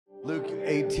Luke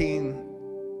 18,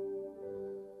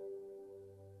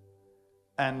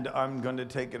 and I'm going to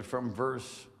take it from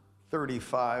verse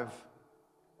 35.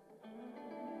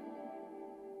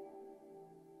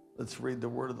 Let's read the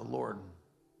word of the Lord.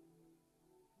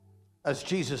 As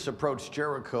Jesus approached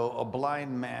Jericho, a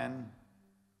blind man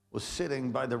was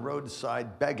sitting by the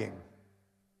roadside begging.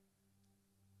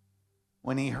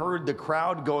 When he heard the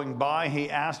crowd going by,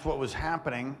 he asked what was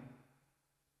happening.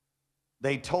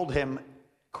 They told him,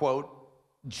 quote,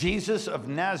 Jesus of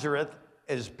Nazareth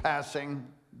is passing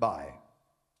by.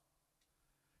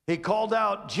 He called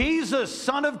out, Jesus,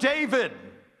 son of David,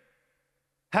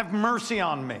 have mercy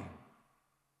on me.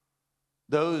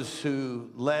 Those who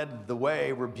led the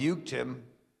way rebuked him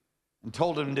and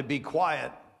told him to be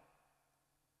quiet,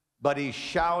 but he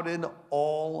shouted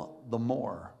all the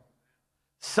more,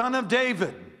 Son of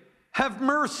David, have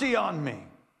mercy on me.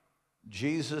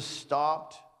 Jesus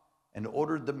stopped and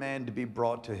ordered the man to be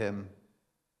brought to him.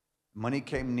 When he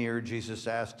came near, Jesus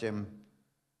asked him,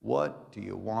 what do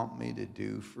you want me to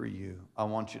do for you? I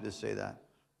want you to say that.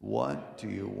 What do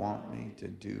you want me to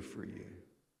do for you?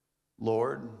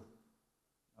 Lord,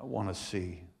 I want to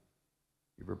see,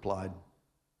 he replied.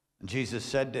 And Jesus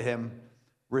said to him,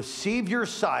 receive your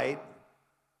sight,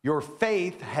 your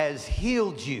faith has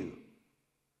healed you.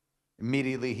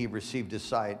 Immediately he received his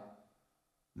sight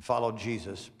and followed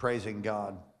Jesus, praising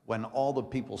God. When all the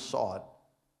people saw it,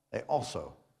 they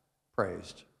also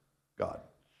praised God.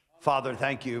 Father,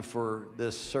 thank you for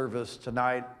this service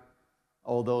tonight.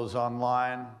 All those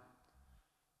online,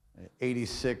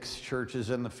 86 churches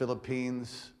in the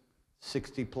Philippines,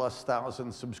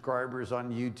 60,000+ subscribers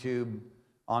on YouTube,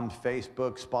 on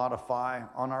Facebook, Spotify,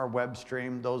 on our web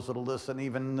stream, those that'll listen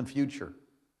even in the future.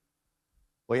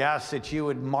 We ask that you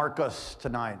would mark us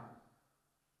tonight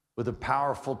with a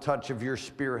powerful touch of your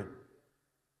Spirit.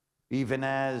 Even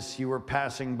as you were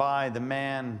passing by the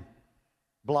man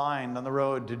blind on the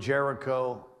road to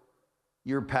Jericho,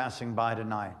 you're passing by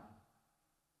tonight.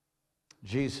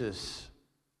 Jesus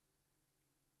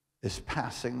is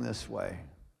passing this way.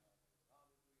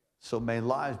 So may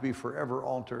lives be forever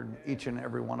altered, each and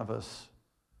every one of us.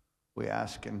 We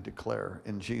ask and declare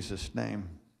in Jesus' name.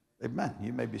 Amen.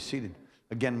 You may be seated.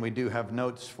 Again, we do have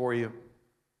notes for you.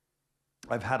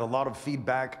 I've had a lot of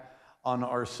feedback on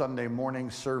our Sunday morning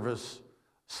service,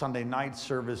 Sunday night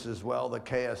service as well, the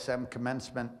KSM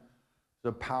commencement.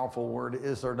 The powerful word,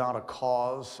 is there not a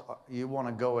cause? You want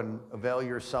to go and avail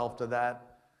yourself to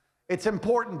that. It's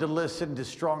important to listen to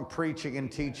strong preaching and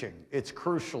teaching. It's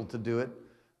crucial to do it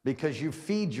because you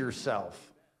feed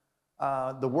yourself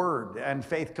the word, and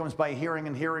faith comes by hearing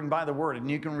and hearing by the word, and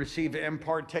you can receive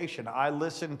impartation. I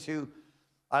listen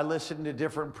to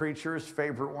different preachers,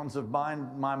 favorite ones of mine.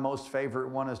 My most favorite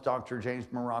one is Dr. James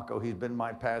Morocco. He's been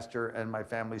my pastor and my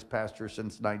family's pastor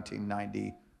since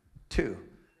 1992.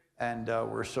 And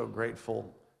we're so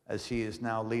grateful as he is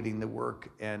now leading the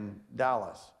work in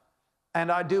Dallas. And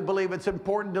I do believe it's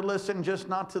important to listen just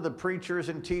not to the preachers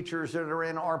and teachers that are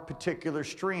in our particular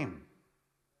stream.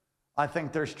 I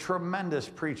think there's tremendous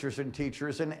preachers and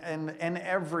teachers in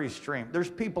every stream. There's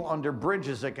people under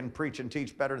bridges that can preach and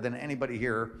teach better than anybody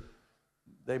here.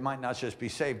 They might not just be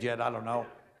saved yet, I don't know.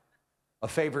 A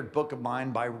favorite book of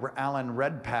mine by Alan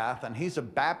Redpath, and he's a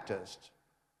Baptist,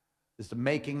 is The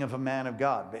Making of a Man of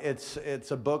God.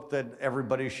 It's a book that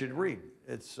everybody should read.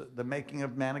 It's The Making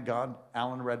of Man of God,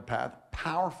 Alan Redpath.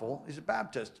 Powerful. He's a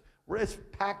Baptist. It's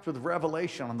packed with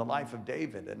revelation on the life of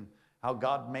David and how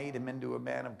God made him into a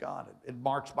man of God. It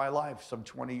marks my life some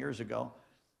 20 years ago.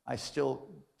 I still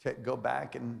go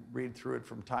back and read through it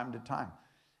from time to time.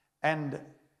 And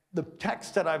the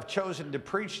text that I've chosen to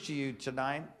preach to you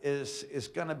tonight is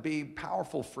going to be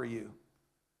powerful for you.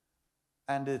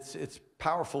 And it's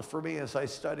powerful for me as I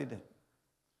studied it.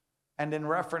 And in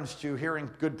reference to hearing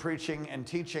good preaching and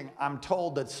teaching, I'm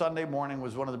told that Sunday morning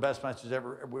was one of the best messages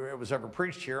ever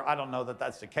preached here. I don't know that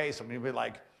that's the case. I mean, it'd be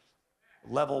like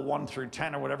level 1 through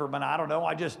 10 or whatever, but I don't know.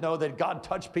 I just know that God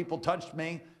touched people, touched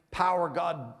me. Power,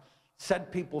 God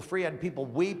set people free. I had people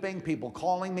weeping, people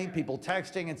calling me, people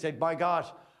texting and said, my gosh,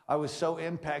 I was so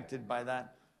impacted by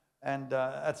that. And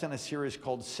that's in a series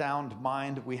called Sound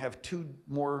Mind. We have two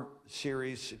more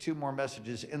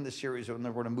messages in the series, and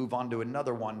then we're going to move on to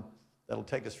another one that'll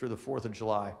take us through the 4th of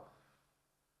July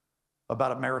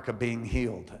about America being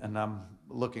healed. And I'm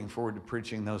looking forward to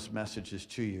preaching those messages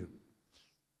to you.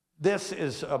 This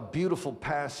is a beautiful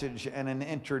passage and an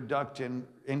introduction.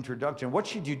 What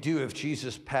should you do if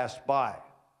Jesus passed by?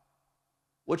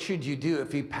 What should you do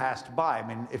if he passed by? I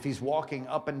mean, if he's walking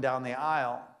up and down the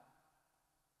aisle,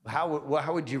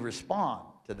 how would you respond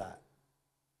to that?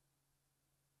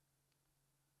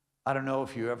 I don't know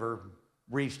if you ever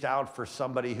reached out for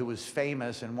somebody who was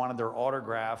famous and wanted their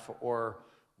autograph, or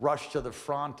rushed to the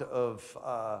front of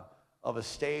a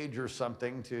stage or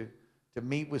something to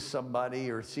meet with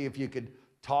somebody or see if you could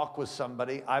talk with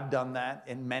somebody. I've done that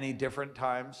in many different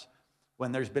times.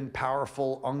 When there's been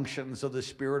powerful unctions of the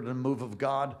Spirit and move of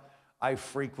God, I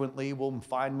frequently will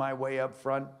find my way up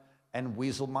front and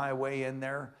weasel my way in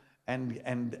there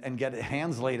and get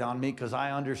hands laid on me, because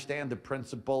I understand the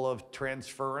principle of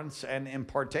transference and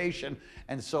impartation.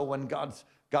 And so when God's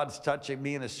touching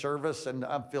me in a service and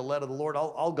I feel led of the Lord,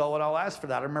 I'll go and I'll ask for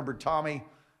that. I remember Tommy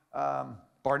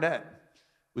Barnett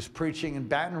was preaching in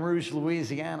Baton Rouge,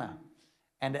 Louisiana.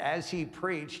 And as he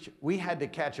preached, we had to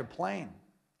catch a plane.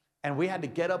 And we had to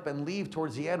get up and leave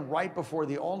towards the end, right before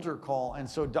the altar call. And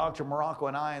so Dr. Morocco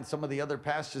and I and some of the other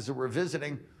pastors that were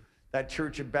visiting that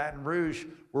church in Baton Rouge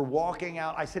were walking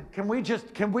out. I said, can we just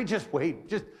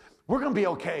wait? We're going to be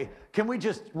okay. Can we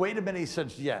just wait a minute? He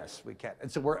said, yes, we can.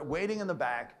 And so we're waiting in the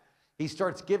back. He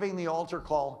starts giving the altar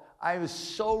call. I was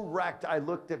so wrecked. I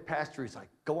looked at Pastor. He's like,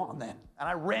 go on then. And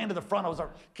I ran to the front.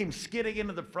 Came skidding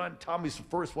into the front. Tommy's the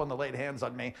first one that laid hands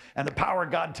on me. And the power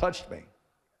of God touched me.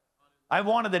 I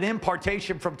wanted an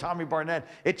impartation from Tommy Barnett.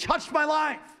 It touched my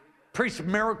life. Preached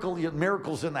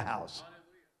miracles in the house.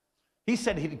 He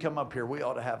said he'd come up here. We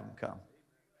ought to have him come.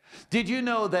 Did you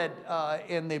know that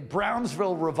in the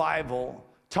Brownsville revival,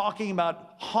 talking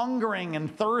about hungering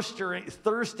and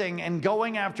thirsting and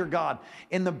going after God,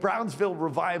 in the Brownsville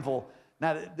revival,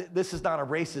 now this is not a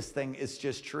racist thing, it's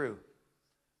just true,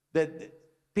 that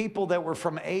people that were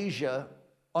from Asia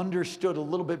understood a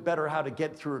little bit better how to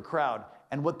get through a crowd.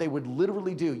 And what they would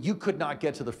literally do, you could not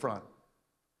get to the front.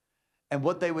 And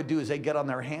what they would do is they'd get on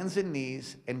their hands and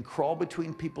knees and crawl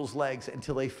between people's legs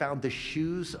until they found the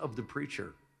shoes of the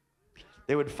preacher.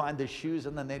 They would find the shoes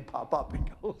and then they'd pop up and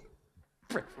go.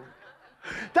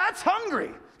 That's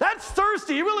hungry. That's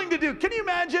thirsty. You're willing to do. Can you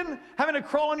imagine having to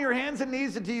crawl on your hands and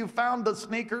knees until you found the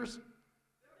sneakers?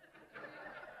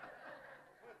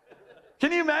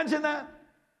 Can you imagine that?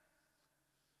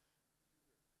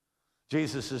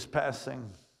 Jesus is passing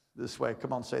this way.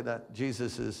 Come on, say that.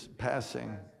 Jesus is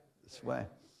passing this way.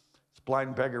 This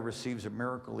blind beggar receives a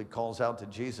miracle. He calls out to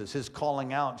Jesus. His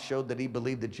calling out showed that he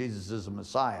believed that Jesus is a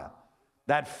Messiah.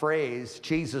 That phrase,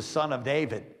 Jesus, son of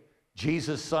David,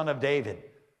 Jesus, son of David,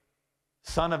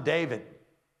 son of David,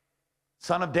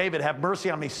 son of David, have mercy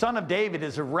on me. Son of David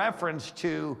is a reference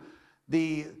to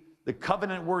the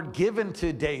covenant word given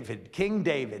to David, King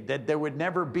David, that there would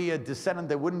never be a descendant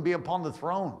that wouldn't be upon the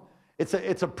throne.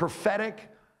 It's a prophetic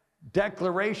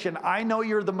declaration. I know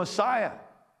you're the Messiah,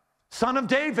 son of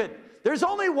David. There's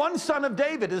only one son of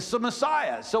David, is the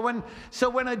Messiah. So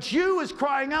when a Jew is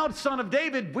crying out, son of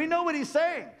David, we know what he's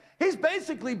saying. He's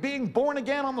basically being born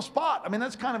again on the spot. I mean,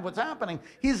 that's kind of what's happening.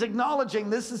 He's acknowledging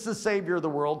this is the Savior of the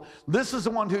world. This is the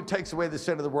one who takes away the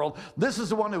sin of the world. This is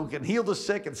the one who can heal the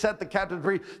sick and set the captive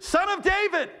free. Son of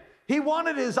David. He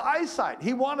wanted his eyesight.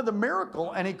 He wanted the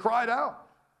miracle, and he cried out.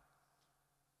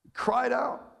 Cried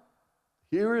out,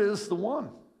 here is the one,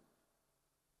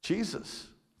 Jesus,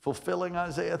 fulfilling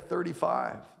Isaiah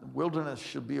 35. The wilderness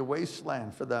shall be a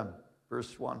wasteland for them.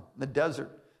 Verse 1, the desert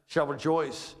shall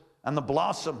rejoice and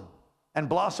blossom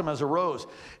as a rose.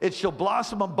 It shall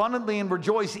blossom abundantly and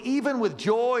rejoice, even with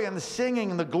joy and singing,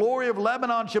 and the glory of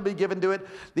Lebanon shall be given to it.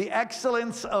 The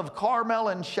excellence of Carmel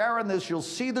and Sharon, they shall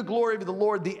see the glory of the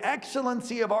Lord. The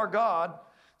excellency of our God.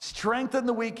 Strengthen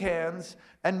the weak hands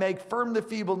and make firm the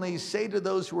feeble knees. Say to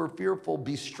those who are fearful,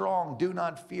 be strong, do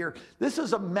not fear. This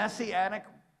is a messianic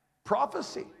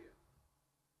prophecy.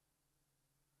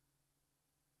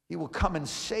 He will come and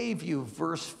save you.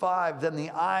 Verse 5, then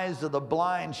the eyes of the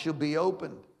blind shall be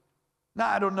opened. Now,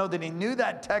 I don't know that he knew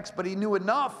that text, but he knew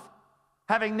enough.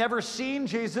 Having never seen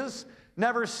Jesus,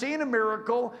 never seen a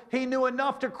miracle, he knew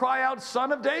enough to cry out,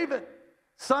 Son of David,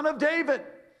 Son of David,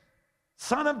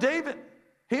 Son of David.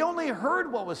 He only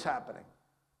heard what was happening.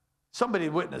 Somebody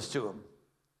witnessed to him.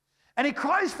 And he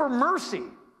cries for mercy.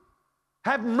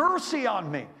 Have mercy on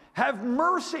me. Have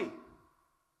mercy.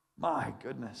 My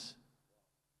goodness.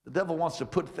 The devil wants to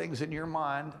put things in your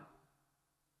mind.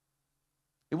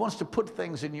 He wants to put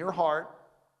things in your heart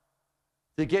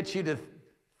to get you to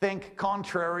think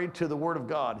contrary to the Word of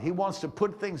God. He wants to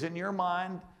put things in your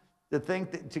mind to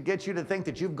get you to think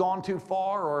that you've gone too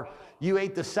far, or you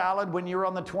ate the salad when you were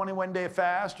on the 21-day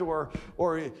fast, or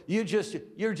you're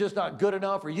just not good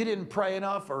enough, or you didn't pray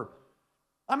enough, or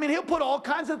I mean, he'll put all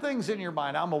kinds of things in your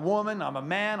mind. I'm a woman, I'm a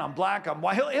man, I'm black, I'm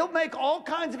white. He'll make all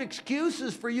kinds of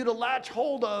excuses for you to latch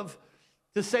hold of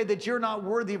to say that you're not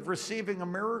worthy of receiving a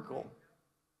miracle.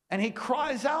 And he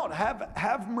cries out,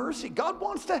 have mercy. God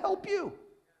wants to help you.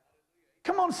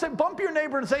 Come on, say, bump your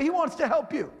neighbor and say, he wants to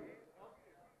help you.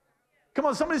 Come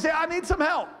on, somebody say, I need some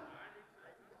help.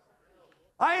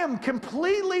 I am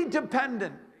completely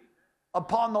dependent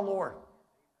upon the Lord.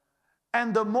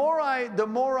 And the more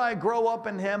I grow up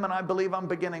in him, and I believe I'm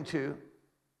beginning to,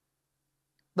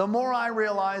 the more I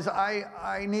realize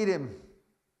I need him.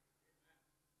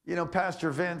 You know, Pastor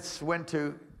Vince went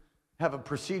to have a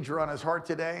procedure on his heart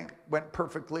today. Went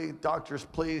perfectly. Doctor's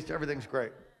pleased. Everything's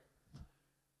great.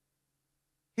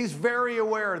 He's very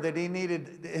aware that he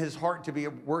needed his heart to be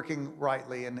working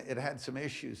rightly, and it had some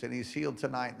issues, and he's healed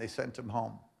tonight, and they sent him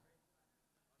home.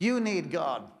 You need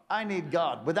God. I need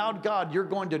God. Without God, you're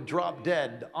going to drop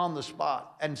dead on the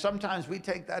spot. And sometimes we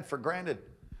take that for granted.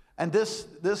 And this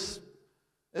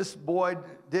boy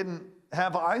didn't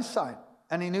have eyesight,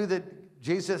 and he knew that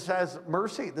Jesus has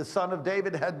mercy. The Son of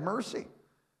David had mercy.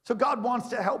 So God wants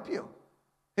to help you.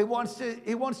 He wants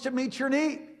to meet your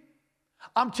need.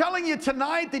 I'm telling you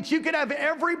tonight that you could have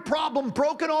every problem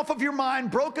broken off of your mind,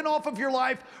 broken off of your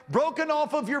life, broken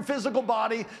off of your physical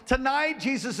body. Tonight,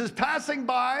 Jesus is passing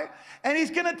by, and he's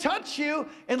going to touch you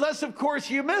unless, of course,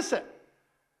 you miss it.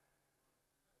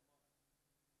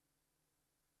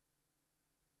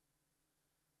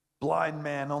 Blind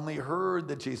man only heard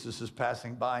that Jesus is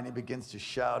passing by, and he begins to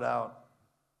shout out.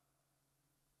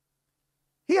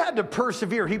 He had to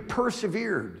persevere. He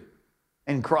persevered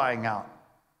in crying out.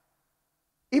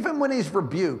 Even when he's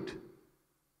rebuked.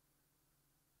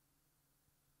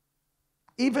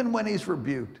 Even when he's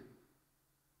rebuked.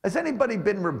 Has anybody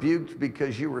been rebuked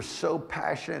because you were so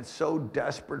passionate, so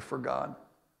desperate for God?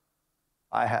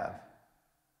 I have.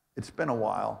 It's been a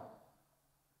while.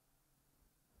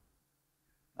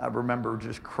 I remember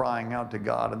just crying out to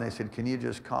God, and they said, can you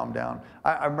just calm down?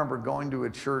 I remember going to a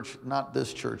church, not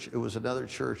this church, it was another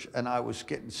church, and I was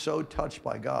getting so touched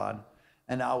by God,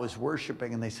 and I was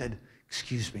worshiping, and they said,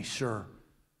 excuse me, sir.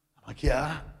 I'm like,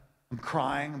 yeah, I'm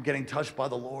crying. I'm getting touched by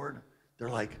the Lord. They're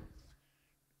like,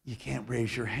 you can't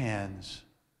raise your hands.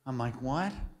 I'm like,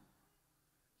 what?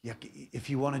 Yeah, if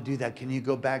you want to do that, can you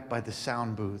go back by the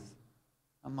sound booth?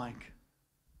 I'm like,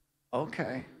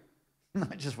 okay.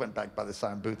 I just went back by the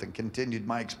sound booth and continued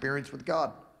my experience with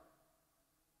God.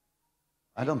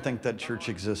 I don't think that church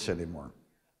exists anymore.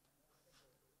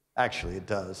 Actually, it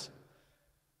does.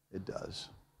 It does.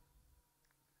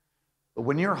 But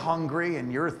when you're hungry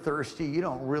and you're thirsty, you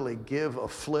don't really give a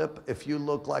flip if you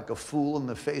look like a fool in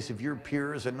the face of your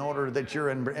peers in order that you're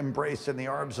embraced in the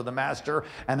arms of the Master.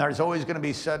 And there's always going to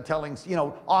be telling,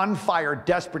 on fire,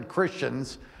 desperate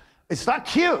Christians. It's not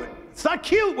cute. It's not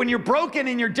cute when you're broken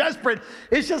and you're desperate.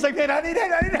 It's just like, man, I need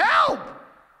help.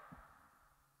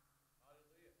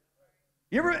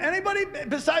 Anybody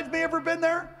besides me ever been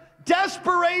there?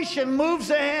 Desperation moves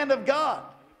the hand of God.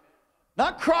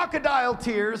 Not crocodile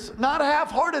tears, not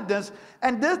half-heartedness.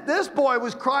 And this boy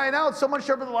was crying out so much,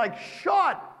 everybody like,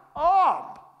 shut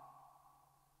up.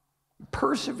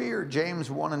 Persevere. James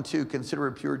 1 and 2, consider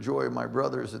it pure joy, my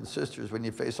brothers and sisters, when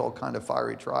you face all kind of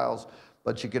fiery trials.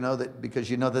 But you can know that because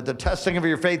you know that the testing of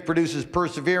your faith produces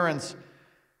perseverance.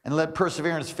 And let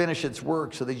perseverance finish its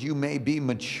work so that you may be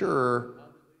mature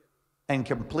and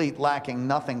complete, lacking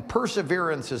nothing.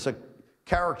 Perseverance is a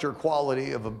character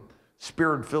quality of a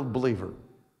Spirit-filled believer.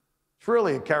 It's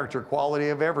really a character quality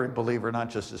of every believer,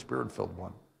 not just a Spirit-filled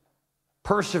one.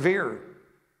 Persevere.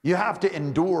 You have to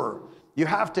endure. You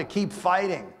have to keep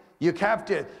fighting. You have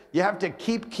to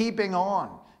keep keeping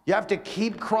on. You have to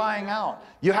keep crying out.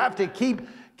 You have to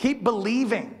keep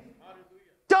believing.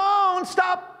 Don't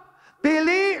stop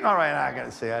believing. All right, I got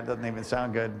to say, that doesn't even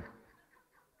sound good.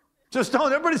 Just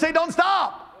don't. Everybody say, don't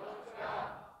stop. Don't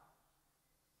stop.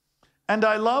 And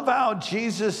I love how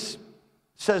Jesus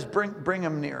says, bring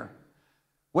him near.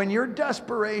 When your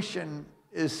desperation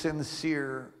is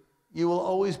sincere, you will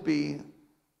always be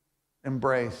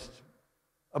embraced.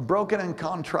 A broken and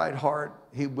contrite heart,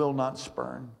 he will not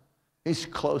spurn. He's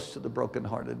close to the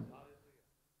brokenhearted.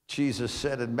 Jesus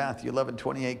said in Matthew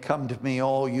 11:28, come to me,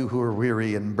 all you who are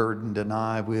weary and burdened, and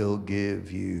I will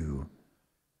give you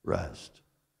rest.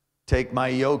 Take my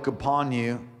yoke upon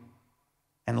you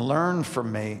and learn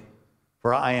from me,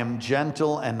 for I am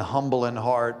gentle and humble in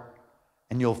heart,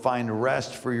 and you'll find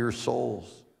rest for your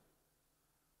souls.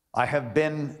 I have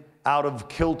been out of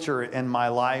kilter in my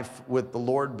life with the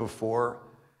Lord before,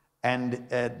 and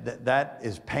that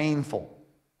is painful,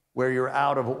 where you're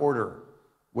out of order,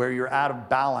 where you're out of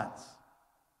balance.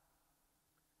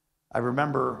 I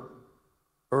remember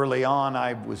early on,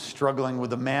 I was struggling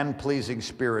with a man-pleasing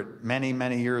spirit many,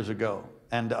 many years ago,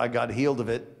 and I got healed of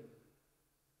it.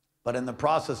 But in the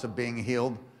process of being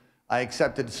healed, I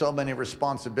accepted so many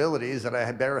responsibilities that I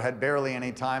had barely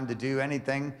any time to do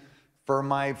anything for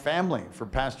my family, for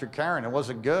Pastor Karen. It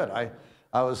wasn't good. I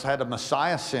had a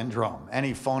Messiah syndrome.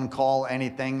 Any phone call,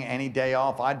 anything, any day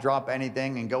off, I'd drop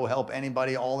anything and go help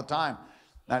anybody all the time.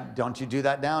 Now, don't you do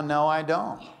that now? No, I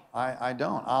don't. I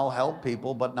don't. I'll help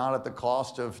people, but not at the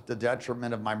cost of the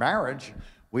detriment of my marriage.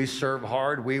 We serve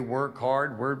hard. We work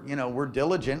hard. We're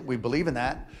diligent. We believe in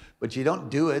that. But you don't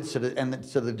do it to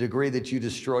the degree that you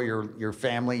destroy your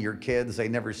family, your kids. They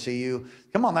never see you.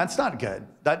 Come on, that's not good.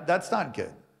 That's not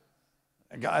good.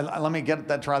 Let me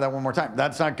try that one more time.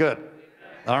 That's not good.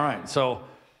 All right. So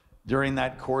during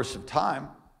that course of time,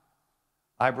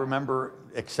 I remember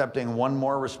accepting one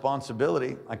more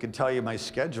responsibility. I could tell you my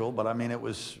schedule, but I mean, it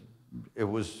was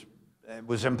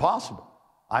impossible.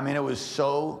 I mean, it was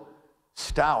so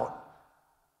stout,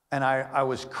 and I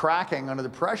was cracking under the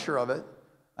pressure of it.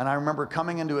 And I remember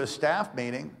coming into a staff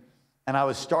meeting, and I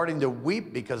was starting to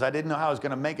weep because I didn't know how I was going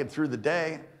to make it through the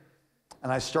day.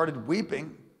 And I started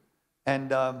weeping, and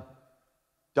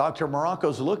Dr.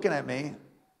 Morocco's looking at me.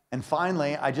 And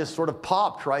finally, I just sort of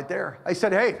popped right there. I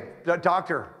said, "Hey,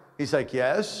 doctor." He's like,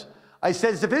 "Yes." I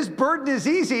said, "If his burden is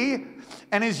easy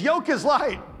and his yoke is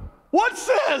light, what's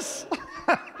this?"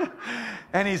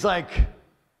 And he's like,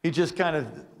 he just kind of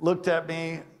looked at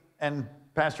me, and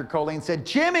Pastor Colleen said,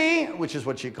 "Jimmy," which is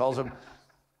what she calls him,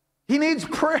 "he needs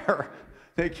prayer."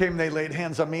 They came, they laid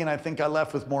hands on me, and I think I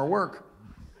left with more work.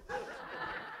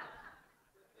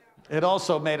 It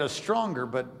also made us stronger,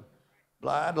 but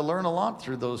I had to learn a lot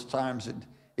through those times. And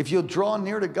if you'll draw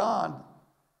near to God,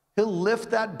 He'll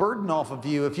lift that burden off of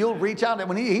you. If you'll reach out, and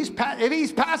when if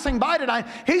He's passing by tonight,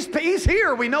 He's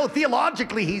here. We know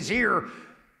theologically He's here.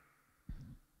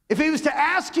 If He was to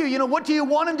ask you, what do you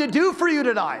want Him to do for you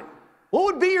tonight? What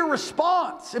would be your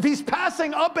response? If He's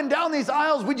passing up and down these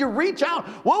aisles, would you reach out?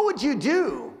 What would you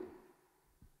do?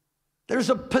 There's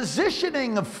a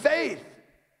positioning of faith,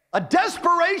 a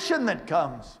desperation that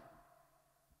comes.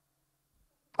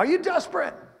 Are you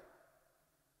desperate?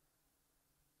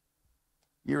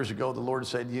 Years ago, the Lord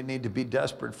said, "You need to be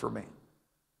desperate for me."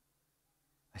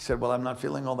 I said, "Well, I'm not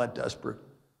feeling all that desperate."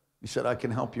 He said, "I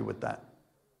can help you with that."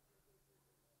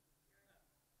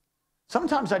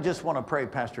 Sometimes I just want to pray,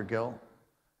 Pastor Gil.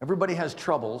 Everybody has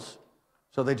troubles,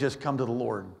 so they just come to the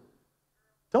Lord.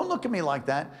 Don't look at me like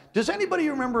that. Does anybody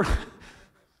remember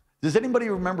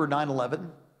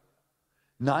 9/11?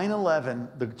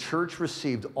 9/11, the church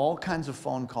received all kinds of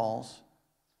phone calls,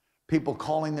 people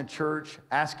calling the church,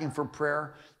 asking for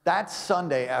prayer. That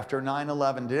Sunday after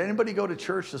 9/11, did anybody go to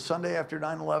church the Sunday after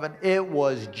 9/11? It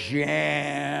was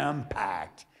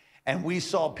jam-packed. And we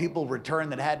saw people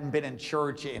return that hadn't been in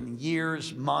church in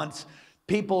years, months.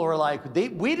 People were like,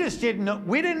 we just didn't know.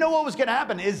 We didn't know what was going to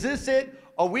happen. Is this it?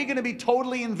 Are we going to be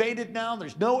totally invaded now?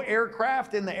 There's no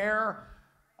aircraft in the air.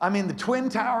 I mean, the Twin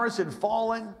Towers had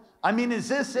fallen. I mean, is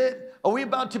this it? Are we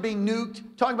about to be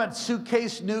nuked? Talking about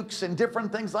suitcase nukes and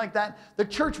different things like that. The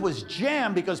church was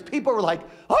jammed because people were like,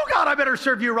 "Oh God, I better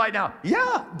serve you right now."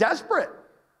 Yeah, desperate.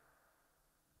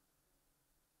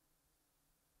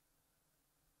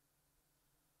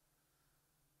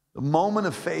 The moment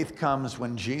of faith comes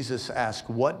when Jesus asks,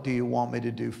 "What do you want me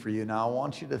to do for you?" Now, I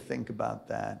want you to think about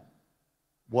that.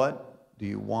 What do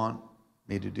you want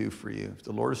me to do for you? If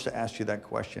the Lord is to ask you that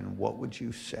question, what would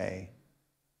you say?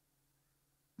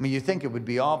 I mean, you think it would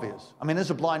be obvious. I mean, there's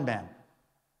a blind man.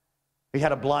 He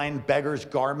had a blind beggar's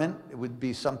garment. It would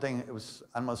be something, it was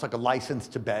almost like a license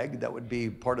to beg. That would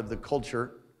be part of the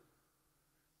culture.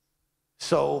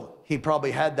 So he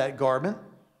probably had that garment.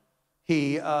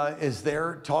 He is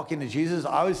there talking to Jesus.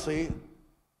 Obviously,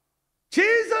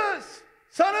 "Jesus,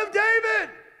 Son of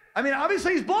David." I mean,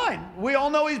 obviously he's blind. We all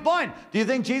know he's blind. Do you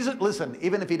think Jesus, listen,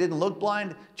 even if he didn't look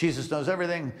blind, Jesus knows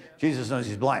everything. Jesus knows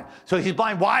he's blind. So he's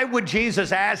blind. Why would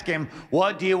Jesus ask him,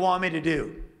 "What do you want me to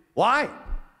do?" Why?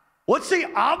 What's the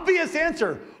obvious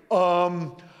answer?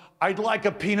 "I'd like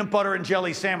a peanut butter and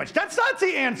jelly sandwich." That's not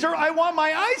the answer. I want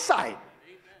my eyesight.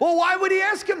 Well, why would he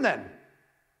ask him then?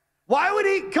 Why would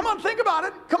he? Come on, think about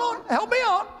it. Come on, help me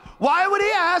out. Why would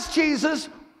he ask Jesus?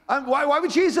 Why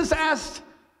would Jesus ask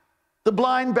the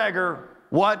blind beggar,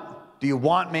 "What do you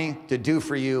want me to do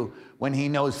for you?" when he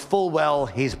knows full well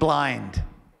he's blind?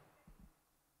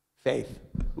 Faith.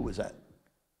 Who was that?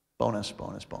 Bonus,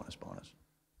 bonus, bonus, bonus.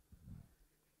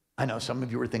 I know some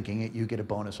of you were thinking it, you get a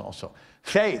bonus also.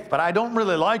 Faith, but I don't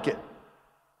really like it.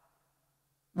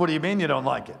 What do you mean you don't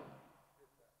like it?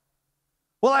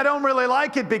 Well, I don't really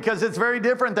like it because it's very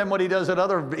different than what he does at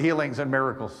other healings and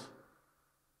miracles.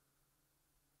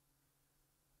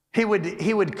 He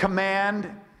would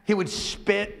command, he would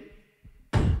spit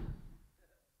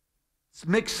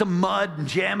mix some mud and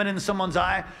jam it in someone's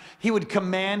eye. He would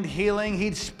command healing.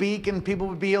 He'd speak and people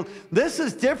would be healed. This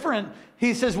is different.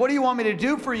 He says, what do you want me to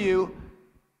do for you?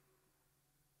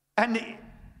 And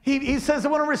he says, I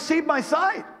want to receive my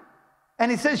sight.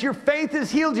 And he says, your faith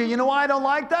has healed you. You know why I don't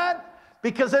like that?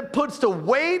 Because it puts the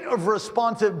weight of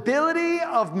responsibility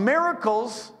of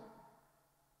miracles.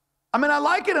 I mean, I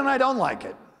like it and I don't like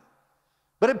it.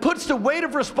 But it puts the weight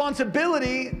of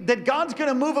responsibility that God's going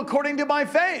to move according to my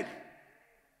faith.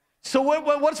 So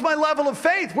what's my level of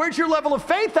faith? Where's your level of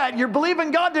faith at? You're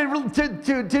believing God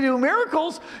to do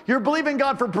miracles. You're believing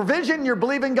God for provision. You're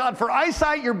believing God for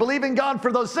eyesight. You're believing God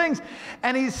for those things.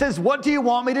 And he says, what do you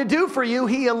want me to do for you?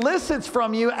 He elicits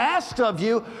from you, asks of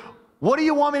you, what do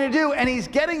you want me to do? And he's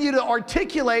getting you to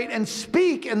articulate and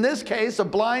speak, in this case, a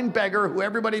blind beggar who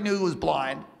everybody knew was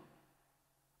blind.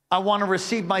 I want to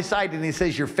receive my sight. And he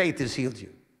says, your faith has healed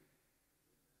you.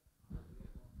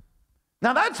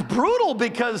 Now that's brutal,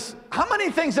 because how many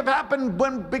things have happened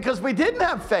because we didn't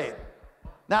have faith?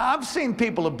 Now I've seen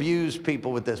people abuse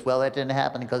people with this. Well, that didn't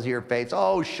happen because of your faith.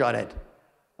 Oh, shut it.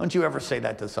 Don't you ever say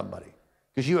that to somebody,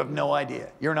 because you have no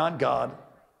idea. You're not God.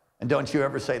 And don't you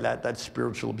ever say that. That's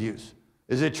spiritual abuse.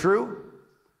 Is it true?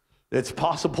 It's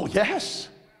possible. Yes,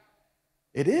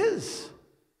 it is.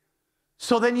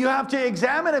 So then you have to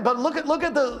examine it, but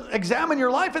examine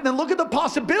your life and then look at the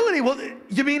possibility. Well,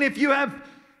 you mean if you have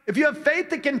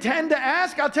faith that can tend to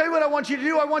ask, I'll tell you what I want you to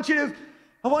do. I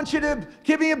want you to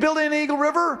give me a building in Eagle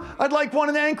River. I'd like one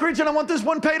in Anchorage, and I want this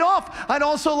one paid off. I'd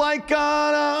also like the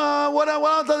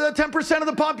 10% of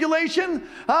the population.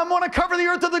 I want to cover the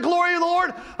earth of the glory of the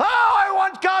Lord. Oh, I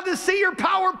want God to see your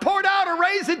power poured out or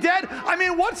raise the dead. I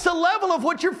mean, what's the level of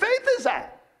what your faith is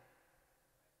at?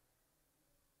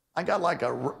 I got like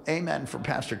a amen from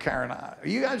Pastor Karen. Are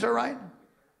you guys all right?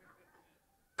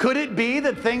 Could it be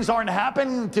that things aren't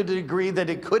happening to the degree that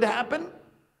it could happen?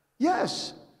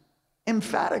 Yes.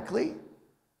 Emphatically,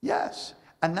 yes.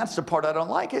 And that's the part I don't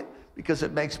like it, because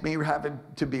it makes me having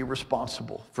to be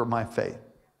responsible for my faith.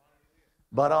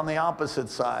 But on the opposite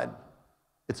side,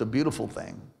 it's a beautiful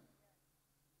thing.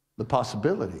 The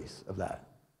possibilities of that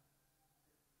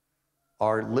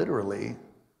are literally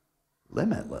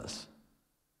limitless.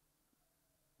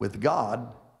 With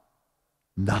God,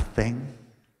 nothing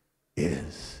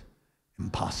is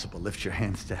impossible. Lift your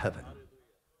hands to heaven.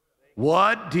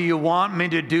 What do you want me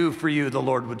to do for you, the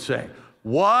Lord would say.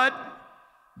 What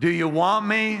do you want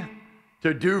me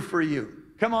to do for you?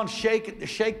 Come on,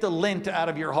 shake the lint out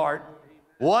of your heart.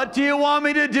 What do you want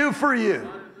me to do for you?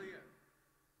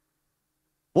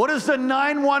 What is the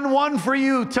 911 for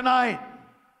you tonight?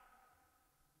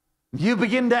 You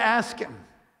begin to ask him.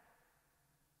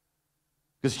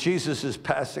 Because Jesus is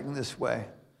passing this way.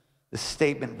 The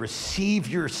statement, receive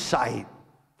your sight,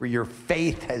 for your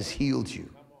faith has healed you.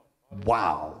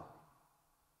 Wow.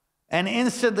 And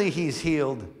instantly he's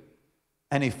healed,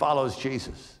 and he follows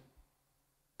Jesus,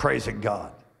 praising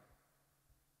God.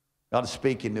 God is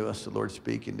speaking to us, the Lord's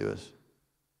speaking to us.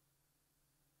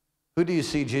 Who do you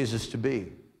see Jesus to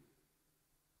be?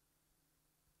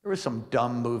 There was some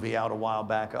dumb movie out a while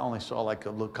back. I only saw like a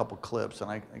little couple clips,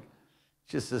 and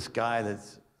just this guy that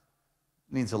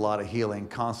needs a lot of healing,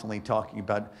 constantly talking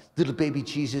about little baby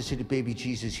Jesus, and the baby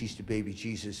Jesus, he's the baby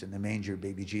Jesus in the manger,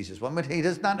 baby Jesus. Well, but he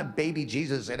does not a baby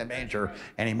Jesus in a manger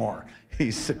anymore.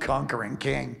 He's the conquering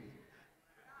king.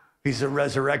 He's a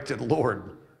resurrected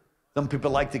Lord. Some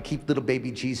people like to keep little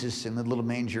baby Jesus in the little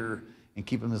manger and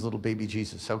keep him as little baby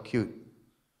Jesus. How cute.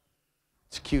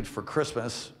 It's cute for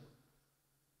Christmas.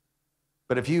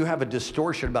 But if you have a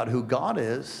distortion about who God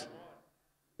is,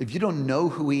 if you don't know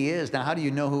who he is, now how do you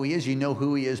know who he is? You know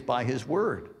who he is by his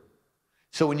word.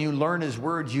 So when you learn his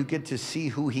words, you get to see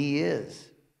who he is.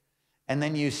 And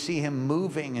then you see him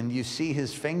moving, and you see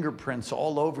his fingerprints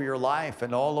all over your life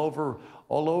and all over,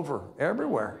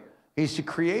 everywhere. He's the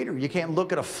creator. You can't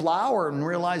look at a flower and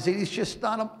realize that he's just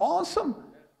not awesome.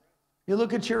 You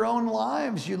look at your own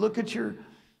lives. You look at your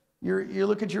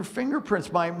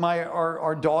fingerprints.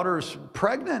 Our daughter's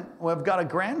pregnant. We've got a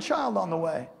grandchild on the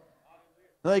way.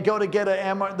 They go to get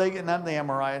not the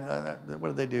MRI, what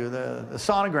do they do? The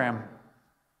sonogram.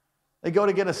 They go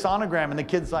to get a sonogram, and the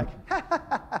kid's like,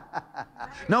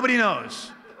 nobody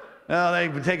knows.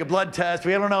 They take a blood test.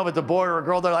 We don't know if it's a boy or a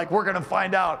girl. They're like, we're going to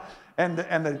find out. And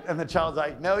the child's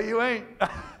like, no, you ain't.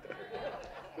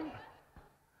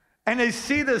 And they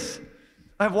see this.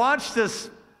 I watched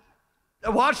this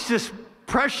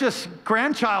precious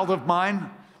grandchild of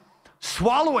mine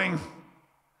swallowing.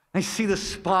 I see the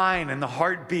spine and the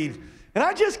heartbeat, and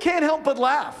I just can't help but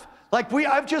laugh.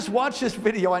 I've just watched this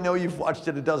video. I know you've watched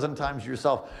it a dozen times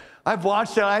yourself. I've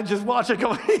watched it. I just watch it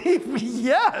go,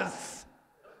 yes.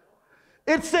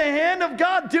 It's the hand of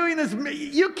God doing this.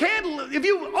 You can't, if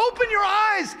you open your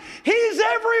eyes, he's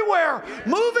everywhere,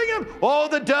 moving him. Oh,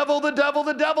 the devil, the devil,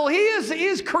 the devil. He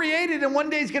is created, and one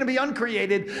day he's going to be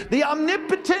uncreated. The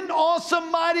omnipotent, awesome,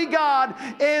 mighty God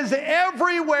is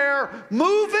everywhere,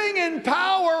 moving in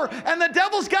power, and the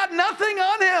devil's got nothing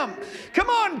on him. Come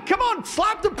on,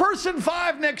 slap the person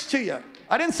 5 next to you.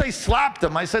 I didn't say slap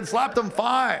them, I said slap them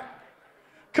 5.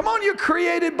 Come on, you're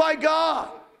created by God.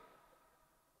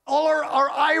 All our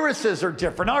irises are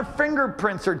different. Our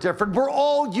fingerprints are different. We're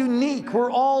all unique.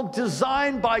 We're all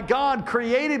designed by God,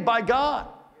 created by God.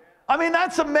 I mean,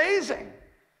 that's amazing.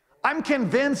 I'm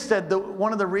convinced that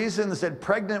one of the reasons that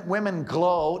pregnant women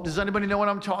glow, does anybody know what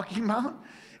I'm talking about?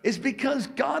 Is because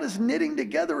God is knitting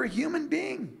together a human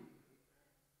being.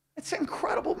 It's an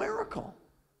incredible miracle.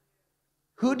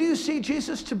 Who do you see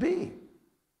Jesus to be?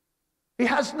 He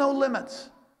has no limits.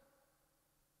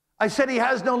 I said he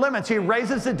has no limits. He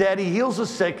raises the dead. He heals the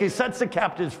sick. He sets the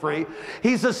captives free.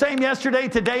 He's the same yesterday,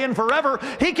 today, and forever.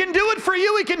 He can do it for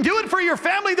you. He can do it for your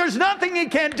family. There's nothing he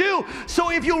can't do. So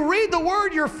if you read the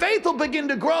word, your faith will begin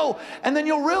to grow, and then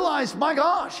you'll realize, my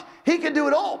gosh, he can do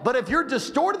it all. But if you're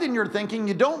distorted in your thinking,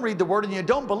 you don't read the word, and you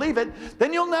don't believe it,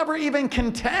 then you'll never even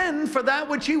contend for that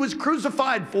which he was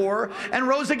crucified for and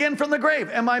rose again from the grave.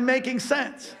 Am I making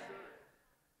sense?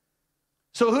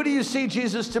 So who do you see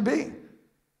Jesus to be?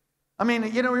 I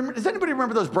mean, you know, does anybody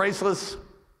remember those bracelets?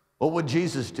 What would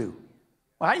Jesus do?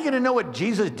 Well, how are you going to know what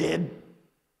Jesus did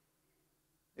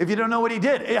if you don't know what he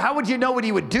did? How would you know what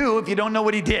he would do if you don't know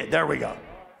what he did? There we go.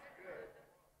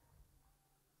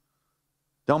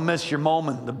 Don't miss your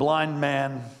moment. The blind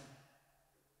man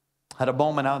had a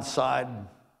moment outside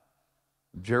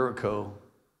Jericho.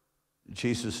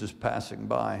 Jesus is passing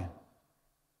by.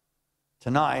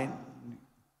 Tonight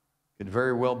could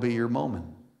very well be your moment.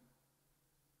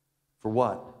 For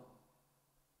what?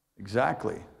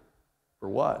 Exactly. For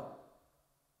what?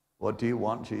 What do you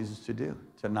want Jesus to do?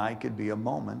 Tonight could be a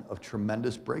moment of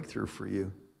tremendous breakthrough for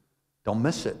you. Don't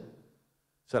miss it.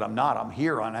 Said, I'm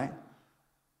here, aren't I?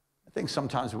 I think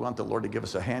sometimes we want the Lord to give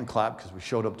us a hand clap because we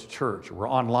showed up to church. We're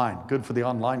online. Good for the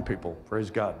online people. Praise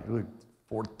God. You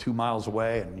live 2 miles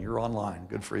away and you're online.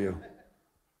 Good for you.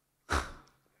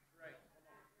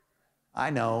 I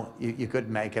know you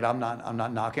couldn't make it. I'm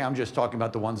not knocking. I'm just talking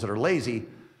about the ones that are lazy.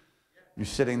 You're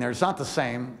sitting there. It's not the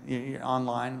same. You're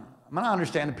online. I mean, I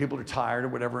understand that people are tired or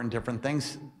whatever and different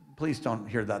things. Please don't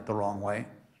hear that the wrong way.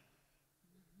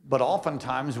 But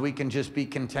oftentimes we can just be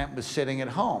content with sitting at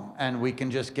home, and we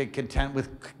can just get content with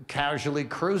casually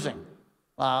cruising.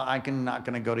 I'm not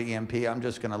going to go to EMP. I'm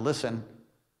just going to listen,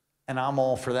 and I'm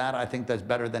all for that. I think that's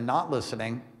better than not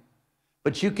listening.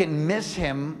 But you can miss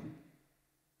him.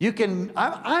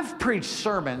 I've preached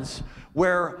sermons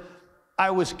where I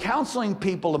was counseling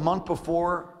people a month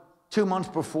before, 2 months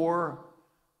before,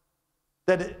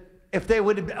 that if they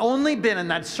would have only been in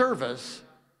that service,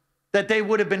 that they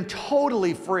would have been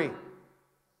totally free.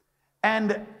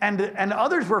 And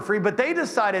others were free, but they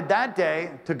decided that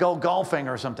day to go golfing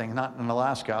or something, not in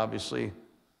Alaska, obviously.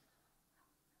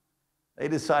 They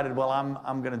decided, well,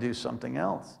 I'm going to do something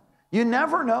else. You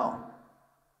never know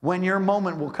when your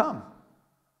moment will come.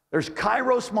 There's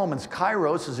kairos moments.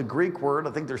 Kairos is a Greek word.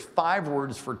 I think there's 5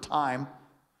 words for time.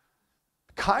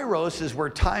 Kairos is where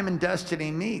time and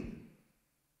destiny meet.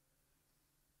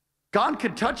 God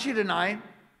could touch you tonight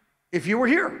if you were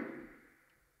here.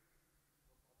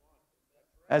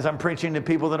 As I'm preaching to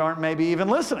people that aren't maybe even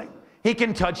listening. He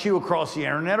can touch you across the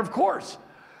internet, of course.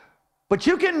 But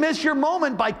you can miss your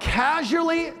moment by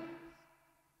casually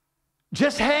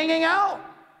just hanging out.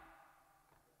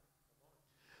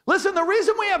 Listen, the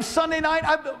reason we have Sunday night,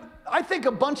 I think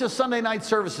a bunch of Sunday night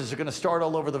services are going to start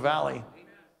all over the valley.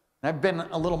 I've been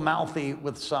a little mouthy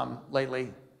with some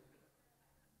lately.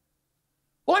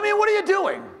 Well, I mean, what are you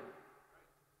doing?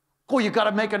 Oh, you got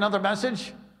to make another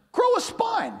message? Grow a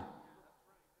spine.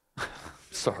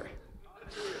 Sorry.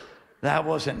 That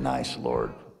wasn't nice,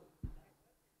 Lord.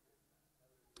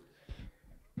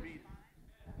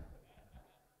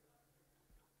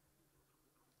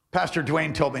 Pastor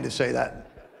Dwayne told me to say that.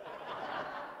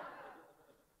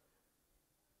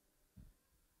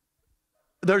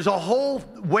 There's a whole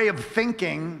way of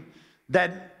thinking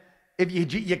that if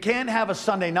you can't have a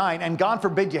Sunday night, and God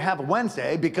forbid you have a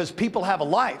Wednesday, because people have a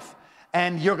life,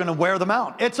 and you're going to wear them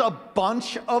out. It's a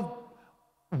bunch of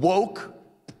woke,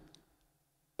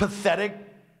 pathetic,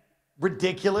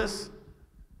 ridiculous.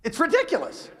 It's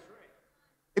ridiculous.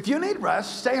 If you need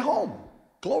rest, stay home.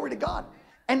 Glory to God.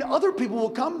 And other people will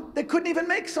come that couldn't even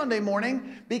make Sunday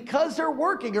morning because they're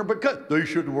working or because they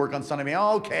shouldn't work on Sunday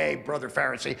morning. Okay, Brother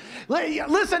Pharisee.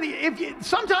 Listen,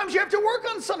 sometimes you have to work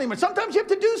on Sunday morning. Sometimes you have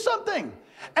to do something.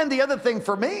 And the other thing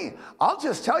for me, I'll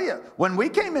just tell you, when we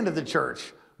came into the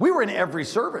church, we were in every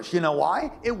service. You know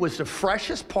why? It was the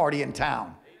freshest party in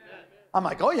town. I'm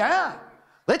like, oh yeah.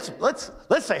 Let's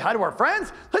say hi to our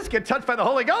friends. Let's get touched by the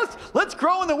Holy Ghost. Let's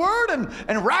grow in the Word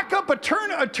and rack up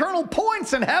eternal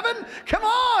points in heaven. Come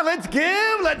on, let's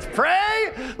give, let's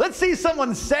pray. Let's see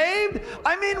someone saved.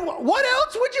 I mean, what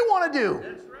else would you want to do?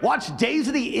 Watch Days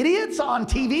of the Idiots on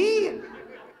TV?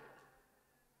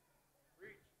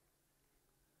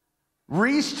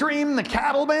 Restream The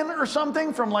Cattleman or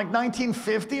something from like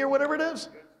 1950 or whatever it is?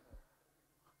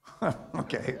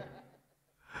 Okay.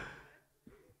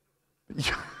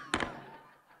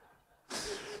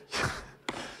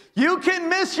 You can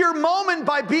miss your moment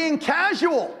by being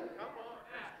casual.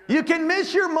 You can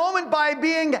miss your moment by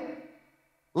being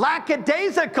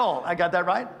lackadaisical. I got that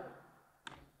right?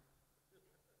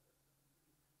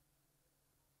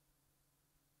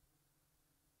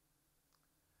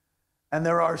 And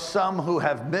there are some who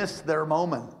have missed their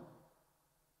moment.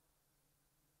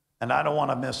 And I don't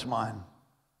want to miss mine.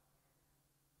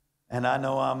 And I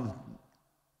know I'm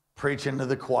preaching to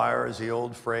the choir, as the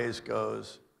old phrase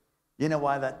goes. You know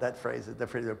why that phrase, they're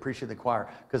preaching to the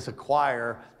choir? Because the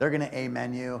choir, they're going to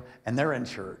amen you, and they're in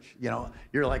church. You know,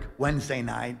 you're like Wednesday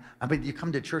night. I mean, you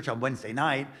come to church on Wednesday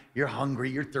night, you're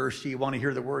hungry, you're thirsty, you want to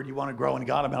hear the word, you want to grow in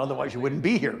God. I mean, otherwise you wouldn't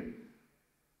be here.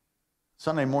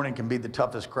 Sunday morning can be the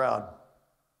toughest crowd.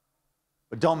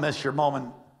 But don't miss your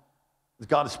moment.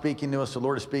 God is speaking to us, the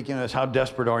Lord is speaking to us. How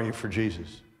desperate are you for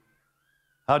Jesus?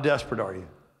 How desperate are you?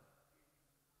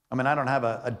 I mean, I don't have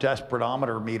a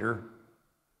desperatometer meter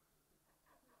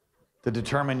to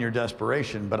determine your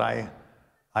desperation, but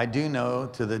I do know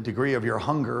to the degree of your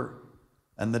hunger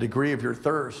and the degree of your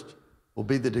thirst will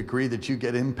be the degree that you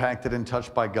get impacted and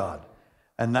touched by God.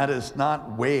 And that is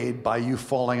not weighed by you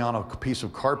falling on a piece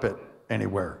of carpet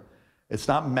anywhere. It's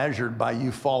not measured by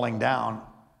you falling down.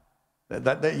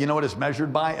 You know what it's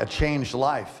measured by? A changed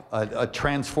life, a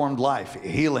transformed life,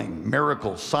 healing,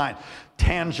 miracles, sign,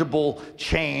 tangible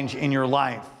change in your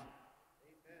life.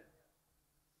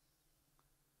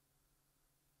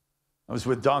 I was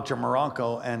with Dr.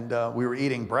 Morocco, and we were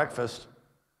eating breakfast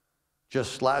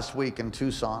just last week in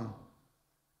Tucson.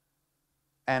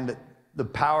 And the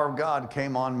power of God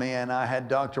came on me, and I had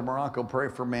Dr. Morocco pray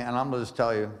for me, and I'm going to just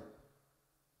tell you,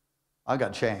 I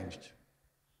got changed.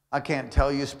 I can't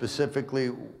tell you specifically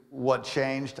what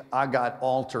changed. I got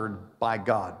altered by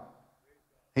God.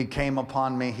 He came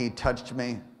upon me. He touched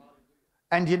me.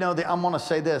 And you know, I'm going to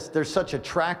say this. There's such a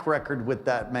track record with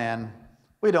that man.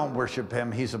 We don't worship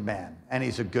him. He's a man, and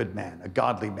he's a good man, a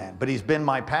godly man. But he's been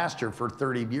my pastor for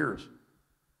 30 years.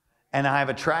 And I have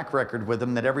a track record with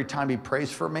him that every time he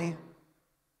prays for me,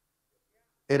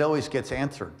 it always gets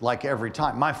answered, like every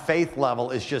time. My faith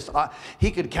level is just,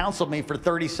 he could counsel me for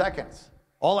 30 seconds.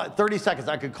 All that 30 seconds,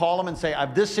 I could call him and say, I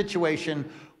have this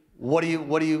situation. What do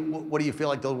you feel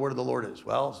like the word of the Lord is?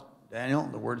 Well, Daniel,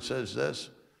 the word says this.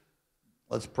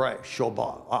 Let's pray.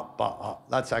 Shobah.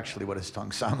 That's actually what his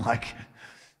tongue sounded like.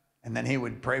 And then he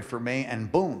would pray for me,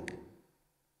 and boom.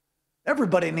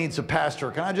 Everybody needs a pastor.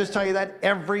 Can I just tell you that?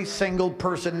 Every single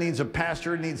person needs a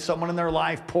pastor, needs someone in their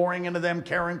life pouring into them,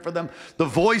 caring for them. The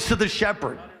voice of the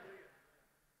shepherd.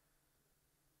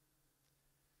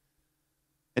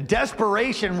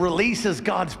 Desperation releases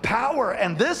God's power,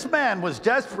 and this man was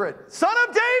desperate. Son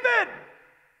of David!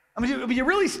 I mean, you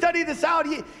really study this out.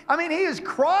 He is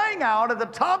crying out at the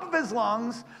top of his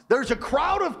lungs. There's a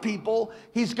crowd of people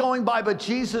he's going by, but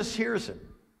Jesus hears him.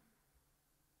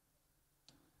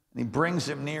 And he brings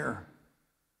him near.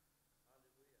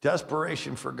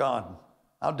 Desperation for God.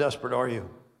 How desperate are you?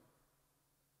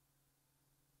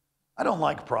 I don't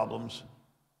like problems.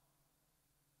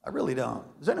 I really don't.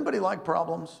 Does anybody like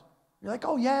problems? You're like,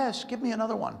 oh yes, give me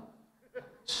another one.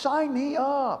 Sign me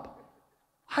up.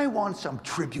 I want some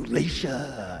tribulation.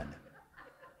 I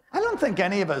don't think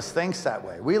any of us thinks that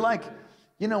way. We like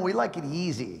it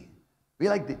easy. We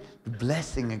like the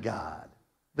blessing of God.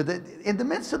 But in the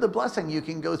midst of the blessing, you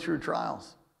can go through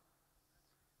trials.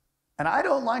 And I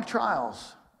don't like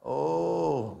trials.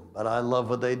 Oh, but I love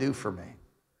what they do for me.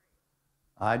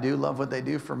 I do love what they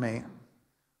do for me.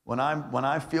 When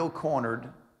I feel cornered,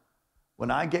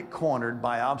 when I get cornered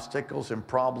by obstacles and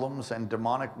problems and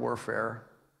demonic warfare,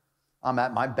 I'm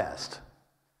at my best.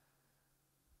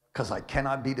 Because I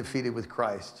cannot be defeated with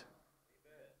Christ.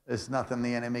 There's nothing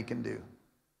the enemy can do.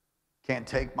 Can't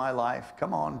take my life.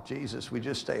 Come on, Jesus. We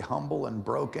just stay humble and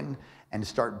broken and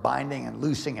start binding and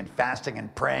loosing and fasting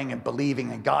and praying and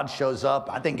believing, and God shows up.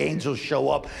 I think angels show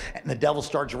up and the devil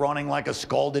starts running like a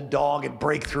scalded dog and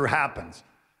breakthrough happens.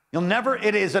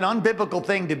 It is an unbiblical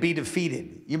thing to be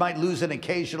defeated. You might lose an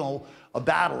occasional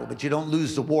battle, but you don't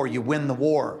lose the war, you win the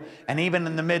war. And even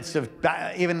in the midst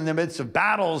of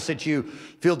battles that you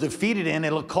feel defeated in,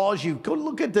 it'll cause you, go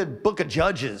look at the book of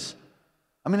Judges.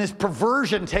 I mean, this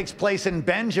perversion takes place in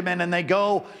Benjamin, and they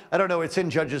go, I don't know, it's in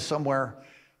Judges somewhere.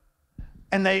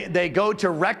 And they go to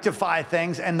rectify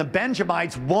things, and the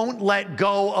Benjamites won't let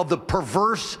go of the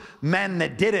perverse men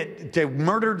that did it. They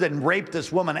murdered and raped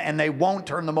this woman, and they won't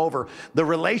turn them over. The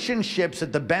relationships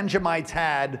that the Benjamites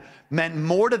had meant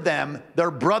more to them,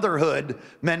 their brotherhood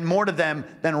meant more to them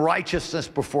than righteousness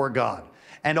before God.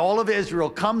 And all of Israel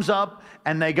comes up,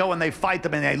 and they go and they fight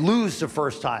them, and they lose the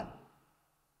first time.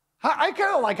 I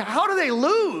kind of like, how do they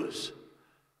lose?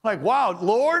 Like, wow,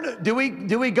 Lord, do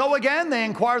we go again? They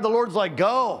inquire. The Lord's like,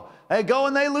 go. They go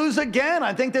and they lose again.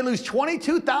 I think they lose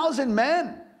 22,000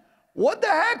 men. What the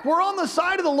heck? We're on the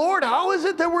side of the Lord. How is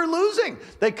it that we're losing?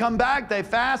 They come back, they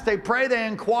fast, they pray, they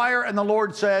inquire, and the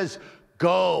Lord says,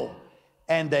 go.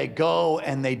 And they go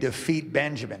and they defeat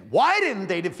Benjamin. Why didn't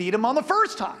they defeat him on the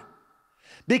first time?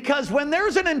 Because when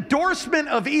there's an endorsement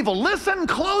of evil, listen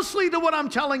closely to what I'm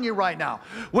telling you right now.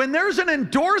 When there's an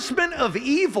endorsement of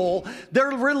evil, there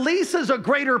releases a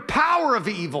greater power of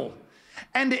evil.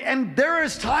 And there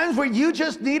is times where you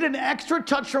just need an extra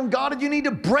touch from God, and you need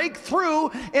to break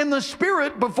through in the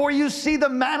spirit before you see the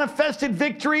manifested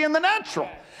victory in the natural.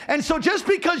 And so just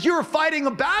because you're fighting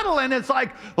a battle and it's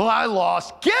like, well, I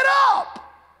lost, get up.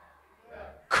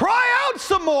 Cry out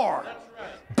some more.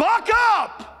 Buck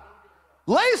up.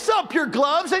 Lace up your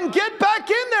gloves and get back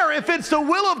in there. If it's the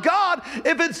will of God,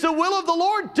 if it's the will of the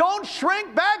Lord, don't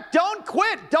shrink back, don't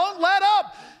quit, don't let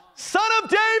up. Son of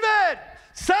David,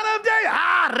 son of David,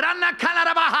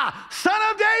 son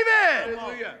of David.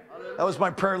 Hallelujah. That was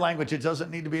my prayer language. It doesn't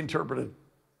need to be interpreted.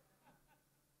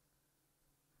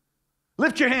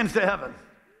 Lift your hands to heaven.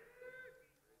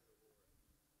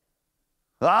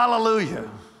 Hallelujah.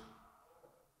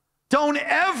 Don't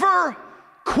ever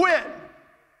quit.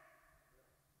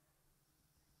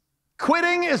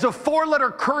 Quitting is a 4-letter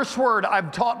curse word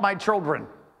I've taught my children.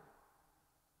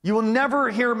 You will never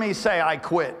hear me say, I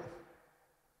quit.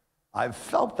 I've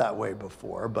felt that way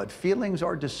before, but feelings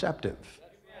are deceptive.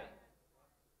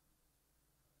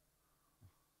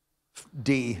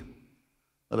 D,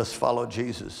 let us follow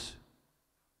Jesus.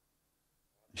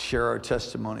 Share our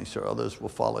testimony so others will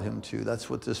follow him too. That's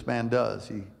what this man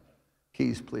does.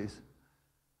 Keys, please.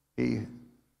 He's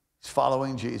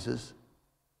following Jesus.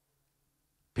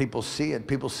 People see it.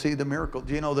 People see the miracle.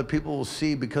 Do you know that people will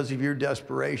see because of your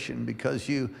desperation, because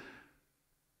you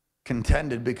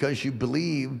contended, because you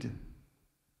believed,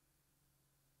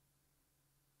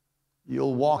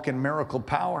 you'll walk in miracle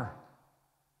power.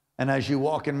 And as you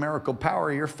walk in miracle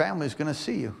power, your family's going to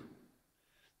see you.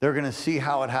 They're going to see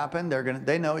how it happened.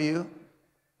 They know you.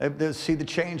 They'll see the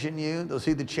change in you. They'll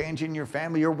see the change in your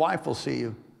family. Your wife will see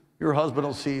you. Your husband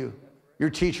will see you. Your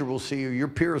teacher will see you. Your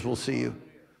peers will see you.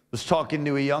 I was talking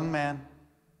to a young man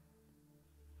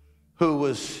who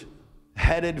was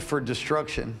headed for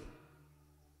destruction.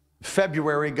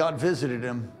 February, God visited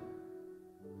him.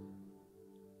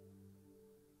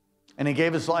 And he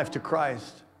gave his life to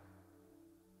Christ.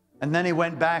 And then he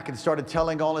went back and started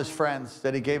telling all his friends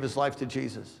that he gave his life to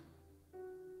Jesus.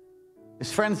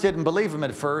 His friends didn't believe him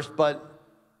at first, but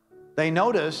they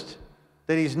noticed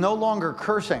that he's no longer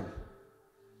cursing.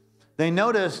 They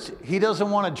noticed he doesn't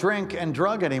want to drink and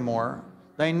drug anymore.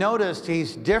 They noticed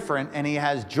he's different and he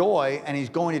has joy and he's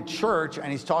going to church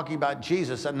and he's talking about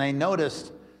Jesus. And they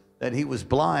noticed that he was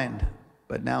blind,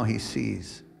 but now he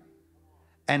sees.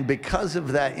 And because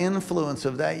of that influence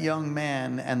of that young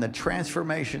man and the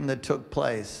transformation that took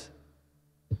place,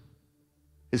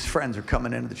 his friends are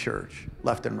coming into the church,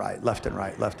 left and right, left and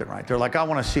right, left and right. They're like, I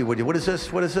want to see what is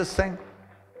this? What is this thing?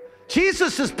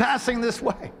 Jesus is passing this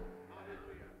way.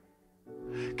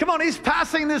 Come on, he's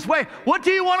passing this way. What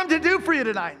do you want him to do for you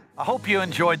tonight? I hope you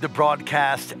enjoyed the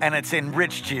broadcast and it's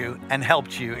enriched you and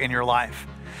helped you in your life.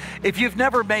 If you've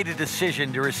never made a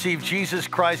decision to receive Jesus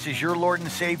Christ as your Lord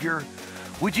and Savior,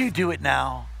 would you do it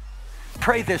now?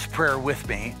 Pray this prayer with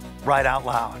me right out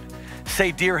loud.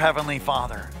 Say, Dear Heavenly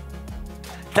Father,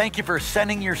 thank you for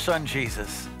sending your son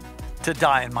Jesus to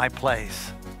die in my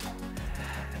place.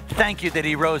 Thank you that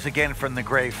he rose again from the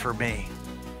grave for me.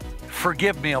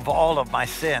 Forgive me of all of my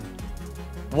sin.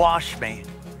 Wash me,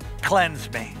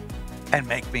 cleanse me, and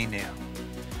make me new.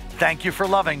 Thank you for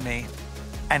loving me,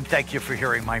 and thank you for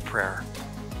hearing my prayer.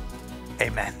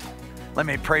 Amen. Let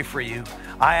me pray for you.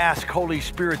 I ask, Holy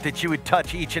Spirit, that you would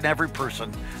touch each and every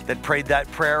person that prayed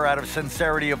that prayer out of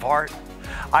sincerity of heart.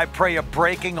 I pray a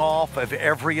breaking off of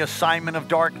every assignment of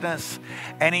darkness,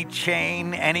 any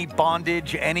chain, any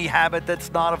bondage, any habit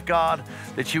that's not of God,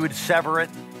 that you would sever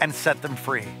it and set them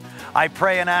free. I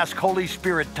pray and ask, Holy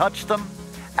Spirit, touch them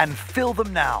and fill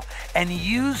them now and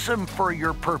use them for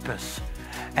your purpose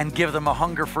and give them a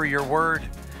hunger for your word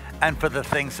and for the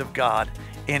things of God.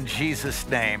 In Jesus'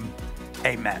 name,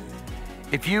 amen.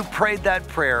 If you prayed that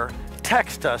prayer,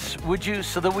 text us, would you,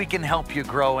 so that we can help you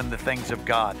grow in the things of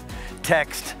God.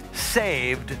 Text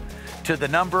SAVED to the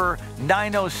number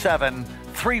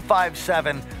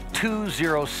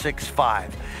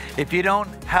 907-357-2065. If you don't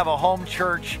have a home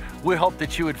church, we hope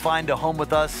that you would find a home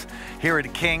with us here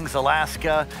at Kings,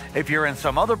 Alaska. If you're in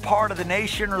some other part of the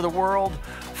nation or the world,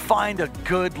 find a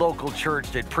good local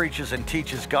church that preaches and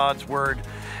teaches God's word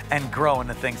and grow in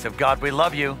the things of God. We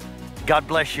love you. God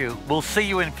bless you. We'll see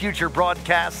you in future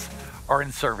broadcasts or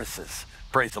in services.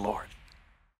 Praise the Lord.